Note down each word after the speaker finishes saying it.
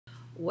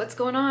What's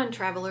going on,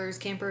 travelers,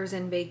 campers,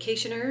 and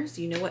vacationers?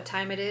 You know what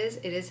time it is?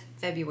 It is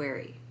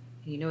February.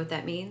 You know what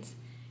that means?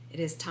 It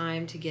is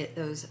time to get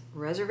those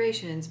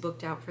reservations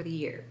booked out for the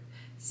year.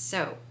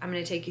 So I'm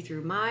going to take you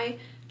through my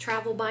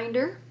travel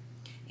binder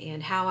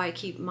and how I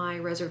keep my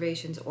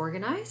reservations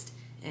organized,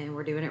 and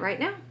we're doing it right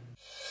now.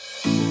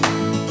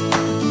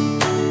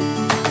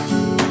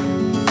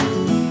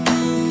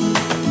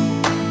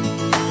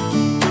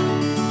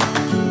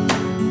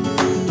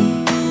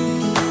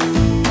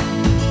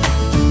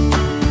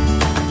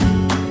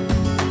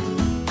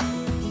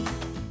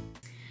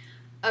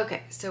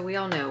 Okay, so we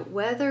all know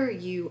whether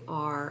you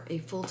are a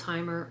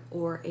full-timer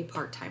or a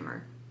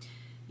part-timer,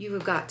 you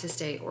have got to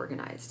stay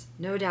organized,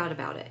 no doubt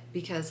about it,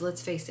 because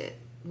let's face it,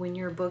 when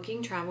you're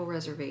booking travel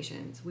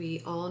reservations,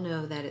 we all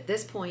know that at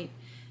this point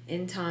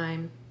in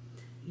time,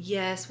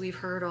 yes, we've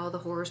heard all the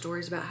horror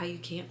stories about how you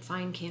can't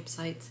find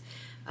campsites,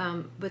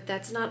 but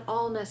that's not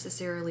all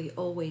necessarily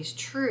always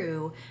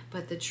true.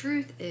 But the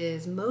truth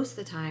is, most of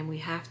the time we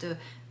have to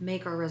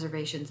make our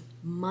reservations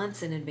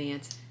months in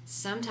advance,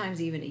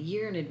 sometimes even a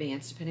year in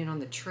advance, depending on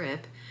the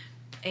trip.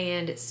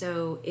 And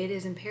so it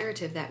is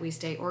imperative that we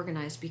stay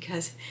organized,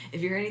 because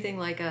if you're anything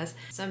like us,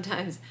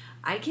 sometimes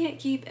I can't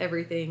keep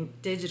everything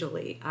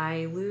digitally.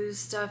 I lose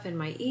stuff in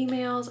my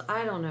emails.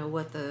 I don't know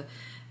what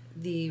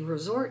the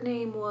resort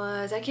name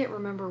was. I can't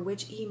remember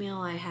which email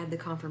I had the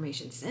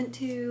confirmation sent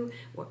to,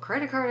 what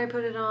credit card I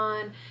put it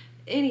on,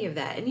 any of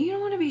that. And you don't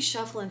want to be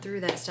shuffling through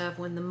that stuff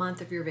when the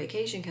month of your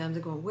vacation comes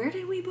and going, where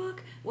did we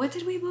book? What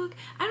did we book?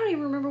 I don't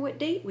even remember what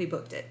date we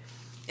booked it.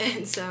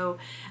 And so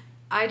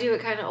I do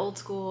it kind of old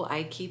school.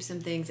 I keep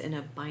some things in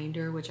a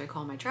binder, which I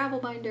call my travel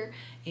binder,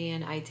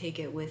 and I take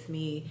it with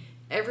me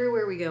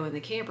everywhere we go in the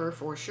camper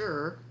for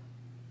sure.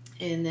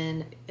 And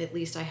then at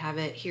least I have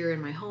it here in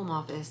my home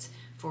office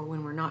for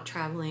when we're not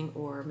traveling,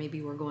 or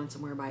maybe we're going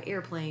somewhere by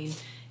airplane.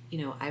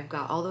 You know, I've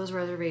got all those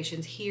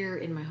reservations here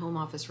in my home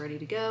office ready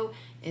to go,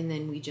 and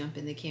then we jump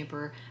in the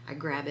camper, I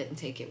grab it and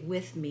take it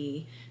with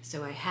me,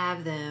 so I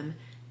have them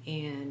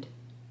and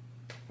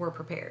we're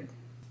prepared.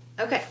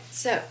 Okay,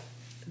 so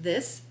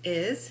this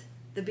is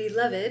the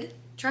beloved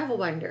travel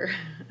binder.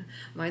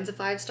 Mine's a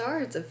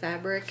 5-star, it's a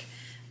fabric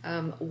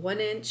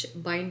 1-inch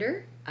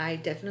binder. I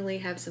definitely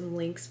have some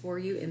links for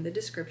you in the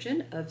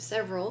description of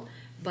several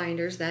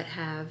binders that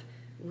have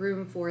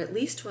room for at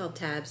least 12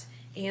 tabs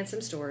and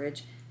some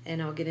storage,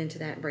 and I'll get into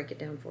that and break it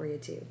down for you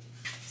too.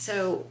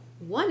 So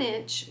 1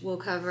 inch will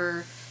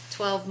cover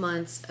 12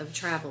 months of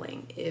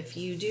traveling. If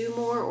you do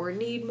more or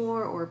need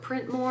more or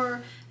print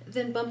more,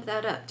 then bump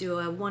that up. Do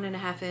a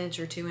 1.5 inch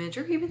or 2 inch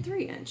or even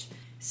 3 inch.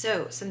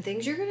 So some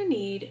things you're gonna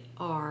need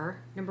are,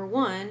 number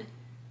 1,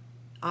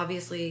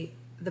 obviously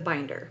the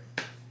binder.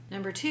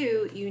 Number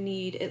 2, you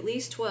need at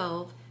least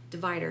 12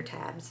 divider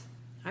tabs.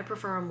 I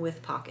prefer them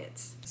with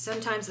pockets.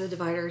 Sometimes the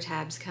divider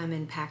tabs come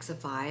in packs of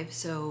 5,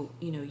 so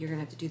you know you're gonna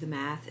have to do the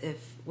math.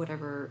 If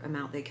whatever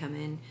amount they come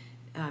in,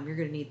 you're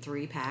gonna need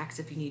 3 packs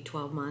if you need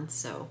 12 months,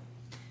 so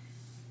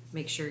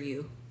make sure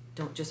you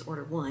don't just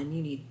order 1,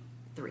 you need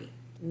 3.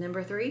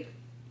 Number 3,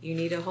 you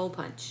need a hole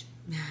punch,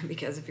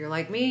 because if you're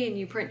like me and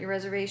you print your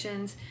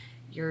reservations,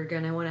 you're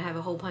gonna wanna have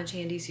a hole punch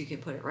handy so you can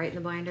put it right in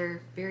the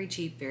binder. Very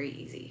cheap, very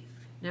easy.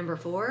 Number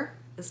 4,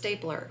 a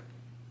stapler,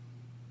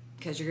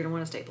 because you're gonna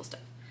wanna staple stuff.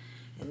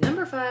 And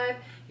number 5,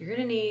 you're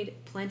gonna need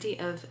plenty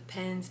of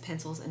pens,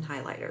 pencils, and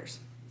highlighters.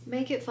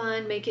 Make it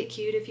fun, make it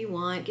cute if you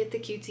want, get the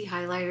cutesy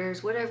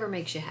highlighters, whatever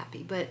makes you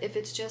happy. But if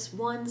it's just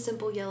one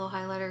simple yellow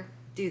highlighter,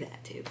 do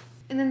that too.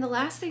 And then the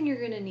last thing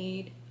you're gonna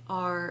need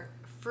are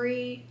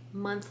free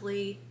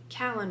monthly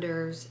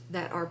calendars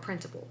that are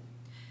printable.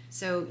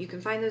 So you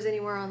can find those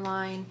anywhere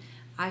online.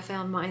 I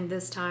found mine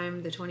this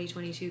time, the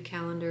 2022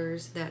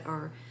 calendars that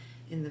are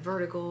in the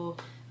vertical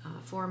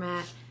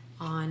format,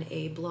 on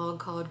a blog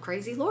called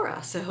Crazy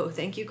Laura. So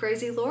thank you,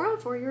 Crazy Laura,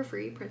 for your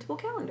free printable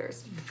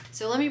calendars.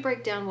 So let me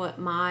break down what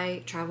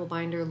my travel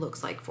binder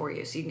looks like for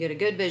you so you can get a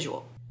good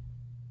visual.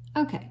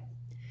 Okay,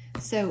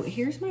 so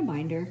here's my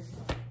binder.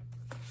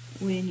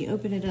 When you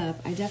open it up,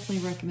 I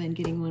definitely recommend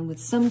getting one with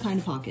some kind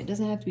of pocket. It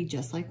doesn't have to be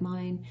just like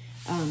mine.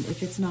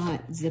 If it's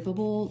not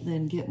zippable,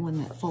 then get one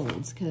that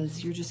folds,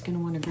 because you're just gonna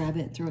wanna grab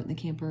it and throw it in the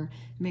camper,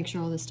 make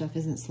sure all this stuff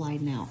isn't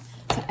sliding out.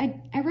 So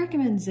I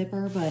recommend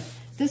zipper, but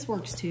this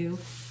works too.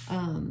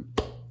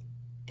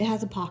 It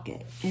has a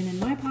pocket, and in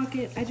my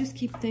pocket, I just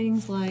keep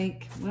things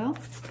like, well,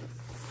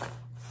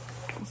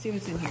 let's see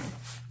what's in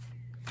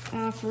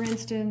here. For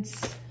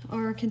instance,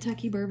 our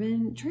Kentucky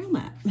Bourbon Trail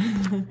map.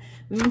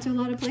 We went to a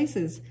lot of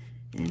places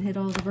and hit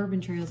all the bourbon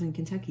trails in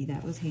Kentucky.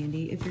 That was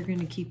handy. If you're going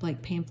to keep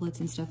like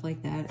pamphlets and stuff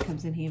like that, it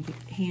comes in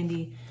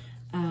handy.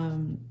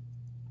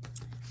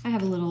 I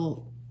have a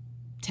little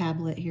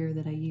tablet here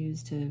that I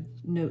use to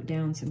note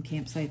down some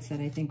campsites that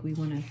I think we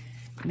want to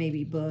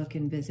maybe book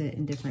and visit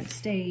in different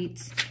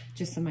states,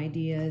 just some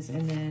ideas.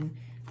 And then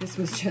this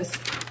was just,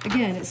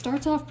 again, it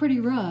starts off pretty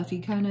rough.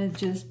 You kind of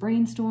just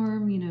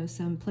brainstorm, you know,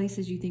 some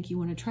places you think you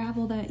want to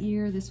travel that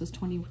year. This was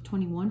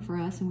 2021 for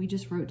us, and we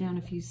just wrote down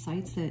a few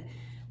sites that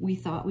we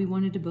thought we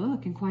wanted to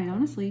book. And quite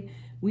honestly,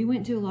 we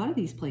went to a lot of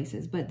these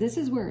places, but this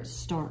is where it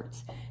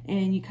starts.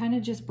 And you kind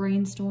of just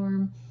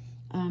brainstorm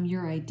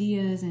your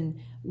ideas and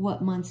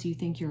what months you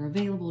think you're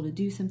available to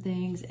do some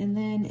things. And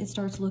then it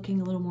starts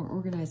looking a little more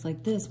organized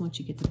like this once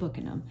you get to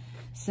booking them.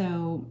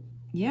 So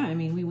yeah, I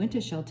mean, we went to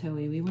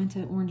Sheltoe, we went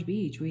to Orange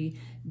Beach, we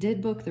did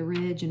book the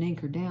Ridge and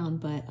Anchor Down,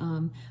 but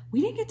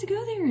we didn't get to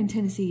go there in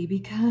Tennessee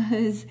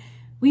because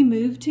we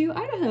moved to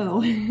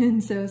Idaho.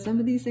 And so some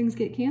of these things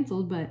get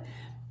canceled, but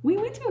we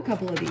went to a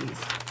couple of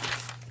these.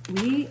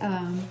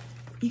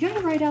 You got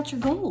to write out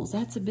your goals.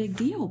 That's a big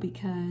deal,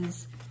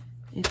 because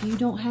if you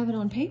don't have it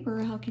on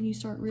paper, how can you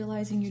start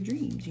realizing your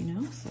dreams, you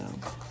know? So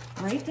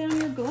write down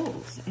your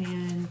goals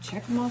and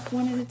check them off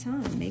one at a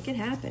time. Make it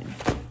happen.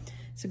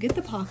 So get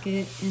the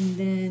pocket, and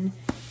then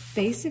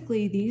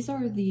basically these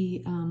are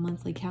the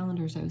monthly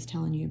calendars I was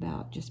telling you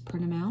about. Just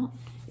print them out.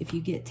 If you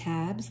get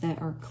tabs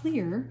that are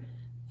clear,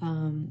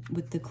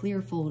 with the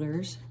clear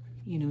folders,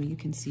 you know, you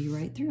can see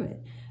right through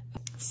it.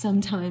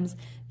 Sometimes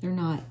they're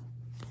not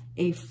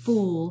a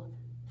full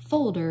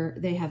folder,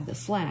 they have the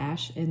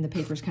slash and the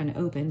paper's kind of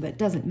open, but it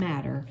doesn't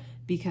matter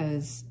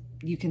because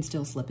you can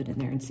still slip it in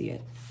there and see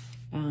it.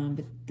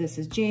 But this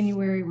is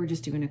January. We're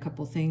just doing a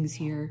couple things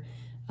here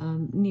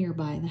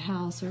nearby the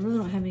house. So I really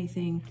don't have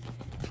anything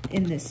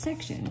in this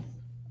section.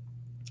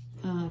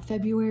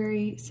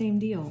 February, same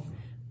deal.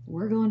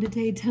 We're going to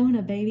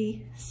Daytona,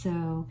 baby.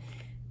 So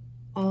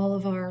all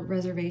of our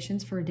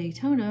reservations for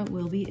Daytona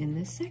will be in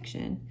this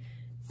section,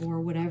 or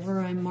whatever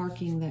I'm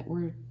marking that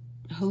we're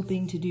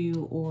hoping to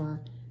do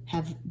or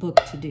have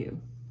booked to do.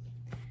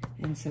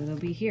 And so they'll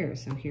be here.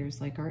 So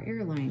here's like our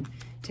airline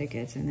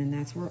tickets, and then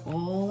that's where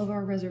all of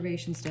our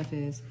reservation stuff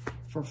is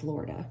for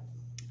Florida.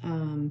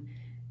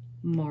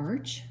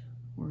 March,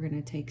 we're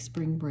gonna take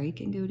spring break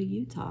and go to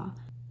Utah.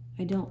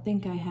 I don't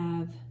think I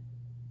have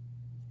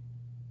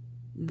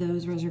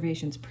those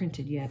reservations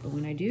printed yet, but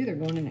when I do, they're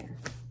going in there.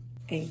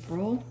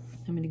 April,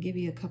 I'm gonna give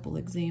you a couple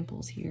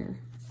examples here.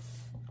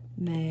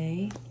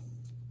 May,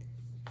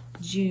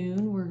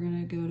 June, we're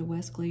gonna go to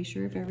West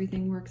Glacier if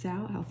everything works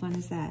out. How fun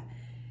is that?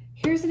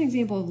 Here's an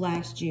example of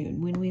last June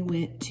when we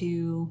went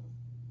to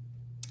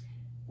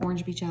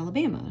Orange Beach,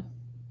 Alabama.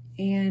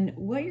 And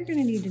what you're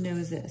gonna need to know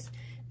is this.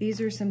 These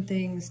are some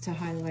things to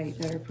highlight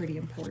that are pretty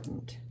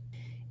important.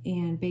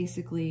 And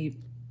basically,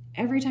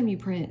 every time you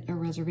print a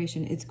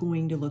reservation, it's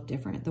going to look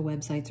different. The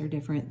websites are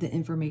different, the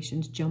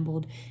information's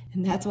jumbled,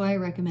 and that's why I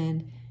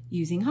recommend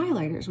using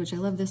highlighters, which I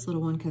love this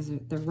little one because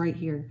they're right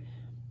here.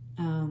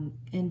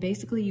 And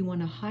basically you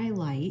want to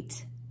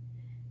highlight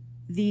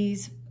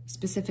these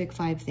specific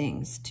 5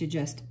 things to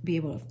just be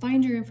able to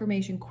find your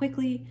information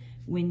quickly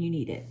when you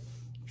need it.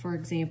 For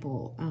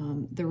example,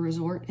 the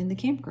resort and the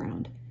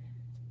campground.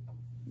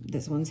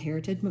 This one's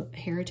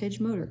Heritage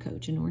Motor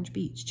Coach in Orange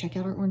Beach. Check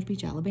out our Orange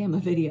Beach, Alabama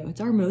video.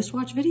 It's our most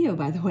watched video,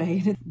 by the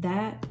way.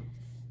 That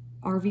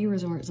RV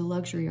resort is a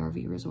luxury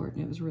RV resort,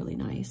 and it was really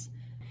nice.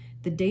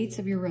 The dates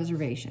of your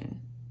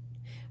reservation.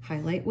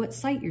 Highlight what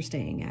site you're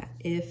staying at,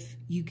 if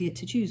you get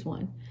to choose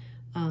one.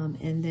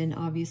 And then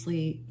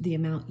obviously the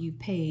amount you've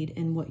paid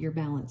and what your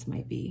balance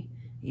might be.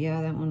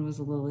 Yeah, that one was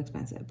a little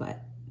expensive, but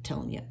I'm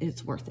telling you,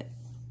 it's worth it.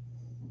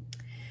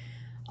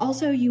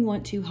 Also, you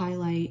want to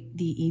highlight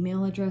the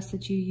email address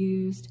that you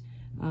used.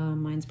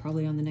 Mine's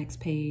probably on the next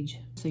page,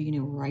 so you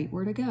know right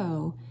where to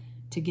go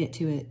to get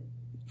to it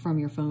from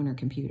your phone or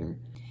computer.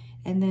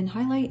 And then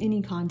highlight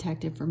any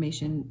contact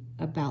information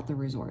about the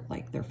resort,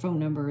 like their phone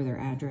number, their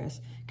address,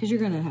 because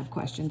you're gonna have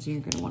questions and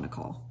you're gonna wanna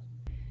call.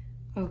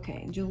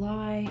 Okay,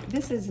 July,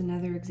 this is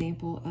another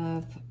example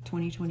of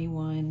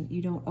 2021.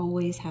 You don't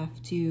always have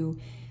to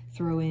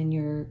throw in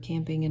your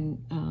camping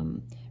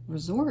and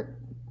resort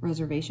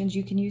reservations.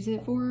 You can use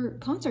it for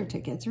concert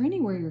tickets or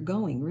anywhere you're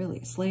going, really.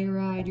 A sleigh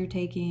ride you're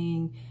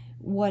taking,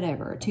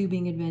 whatever, a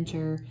tubing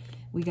adventure.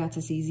 We got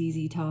to see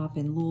ZZ Top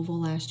in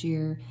Louisville last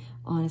year.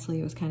 Honestly,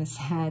 it was kind of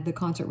sad. The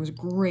concert was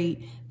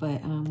great,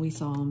 but we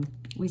saw him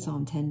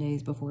 10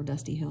 days before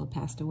Dusty Hill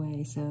passed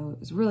away, so it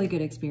was a really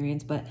good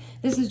experience. But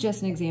this is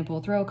just an example.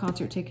 Throw a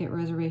concert ticket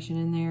reservation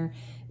in there,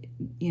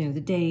 you know,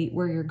 the date,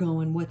 where you're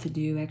going, what to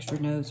do, extra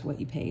notes, what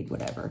you paid,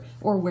 whatever,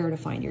 or where to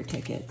find your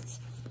tickets.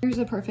 Here's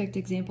a perfect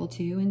example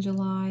too in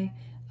July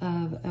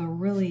of a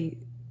really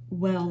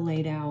well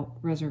laid out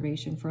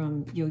reservation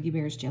from Yogi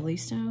Bear's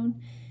Jellystone.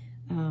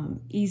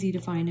 Easy to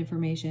find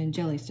information.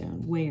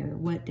 Jellystone, where,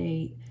 what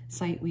date,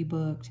 site we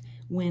booked,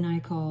 when I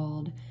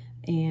called,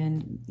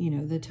 and you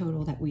know the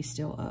total that we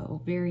still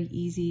owe. Very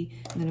easy.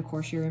 And then of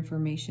course your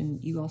information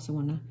you also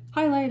want to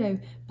highlight. I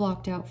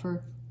blocked out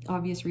for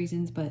obvious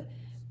reasons, but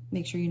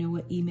make sure you know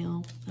what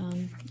email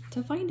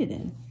to find it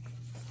in.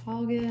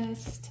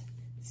 August,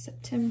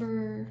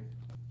 September,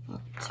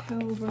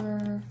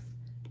 October,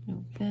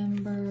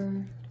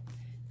 November,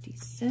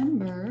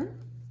 December.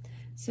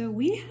 So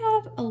we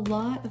have a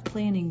lot of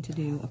planning to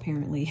do,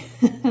 apparently.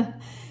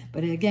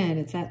 But again,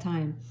 it's that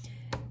time.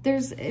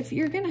 If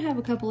you're gonna have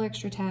a couple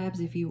extra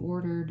tabs, if you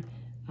ordered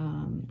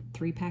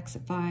 3 packs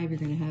of 5, you're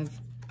gonna have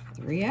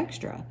 3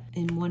 extra.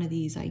 In one of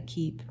these, I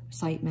keep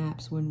site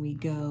maps when we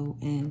go,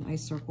 and I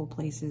circle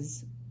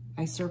places,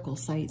 I circle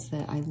sites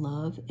that I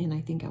love and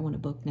I think I want to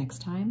book next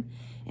time,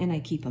 and I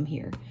keep them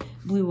here.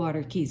 Blue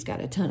Water Key's got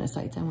a ton of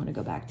sites I want to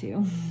go back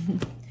to.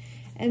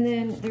 And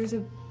then there's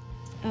a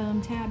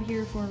tab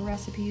here for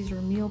recipes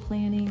or meal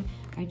planning.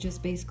 I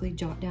just basically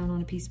jot down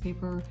on a piece of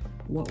paper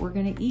what we're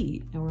gonna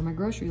eat or my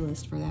grocery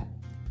list for that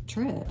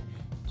trip.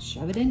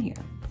 Shove it in here.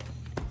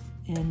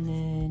 And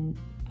then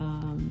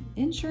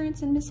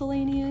insurance and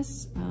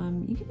miscellaneous.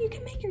 You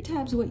can make your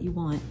tabs what you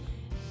want.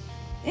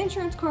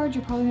 Insurance cards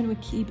you're probably gonna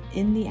keep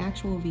in the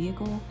actual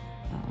vehicle.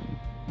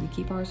 We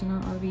keep ours in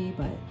our RV,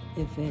 but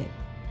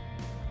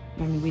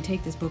I mean, we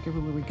take this book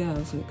everywhere we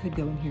go, so it could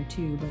go in here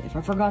too, but if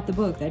I forgot the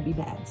book, that'd be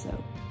bad.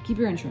 So keep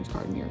your insurance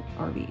card in your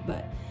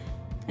RV.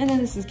 And then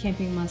this is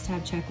camping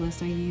must-have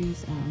checklist I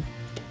use.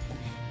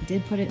 I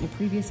did put it in a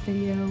previous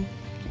video. I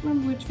can't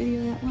remember which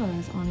video that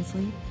was,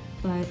 honestly,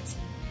 but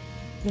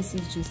this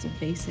is just a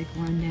basic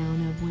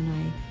rundown of when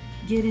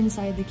I get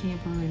inside the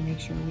camper and make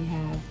sure we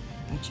have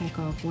a check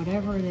off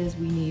whatever it is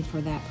we need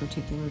for that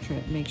particular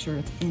trip. Make sure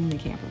it's in the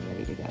camper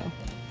ready to go.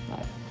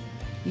 But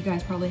you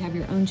guys probably have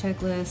your own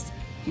checklist.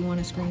 If you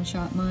want to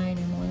screenshot mine,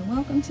 you're more than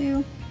welcome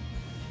to.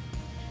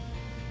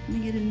 Let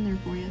me get it in there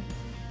for you.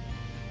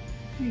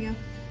 There you go.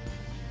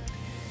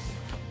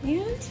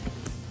 And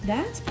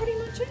that's pretty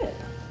much it.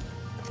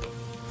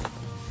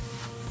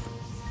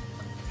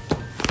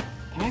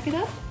 Pack it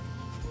up,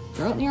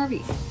 throw it in the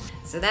RV.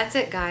 So that's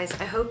it, guys.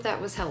 I hope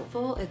that was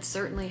helpful. It's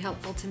certainly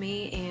helpful to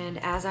me. And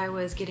as I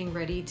was getting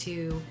ready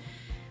to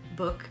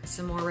book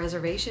some more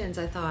reservations,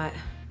 I thought,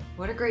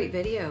 what a great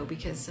video,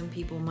 because some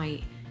people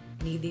might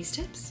need these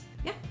tips.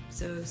 Yeah,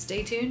 so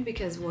stay tuned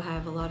because we'll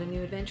have a lot of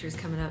new adventures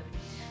coming up.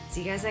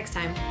 See you guys next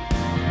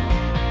time.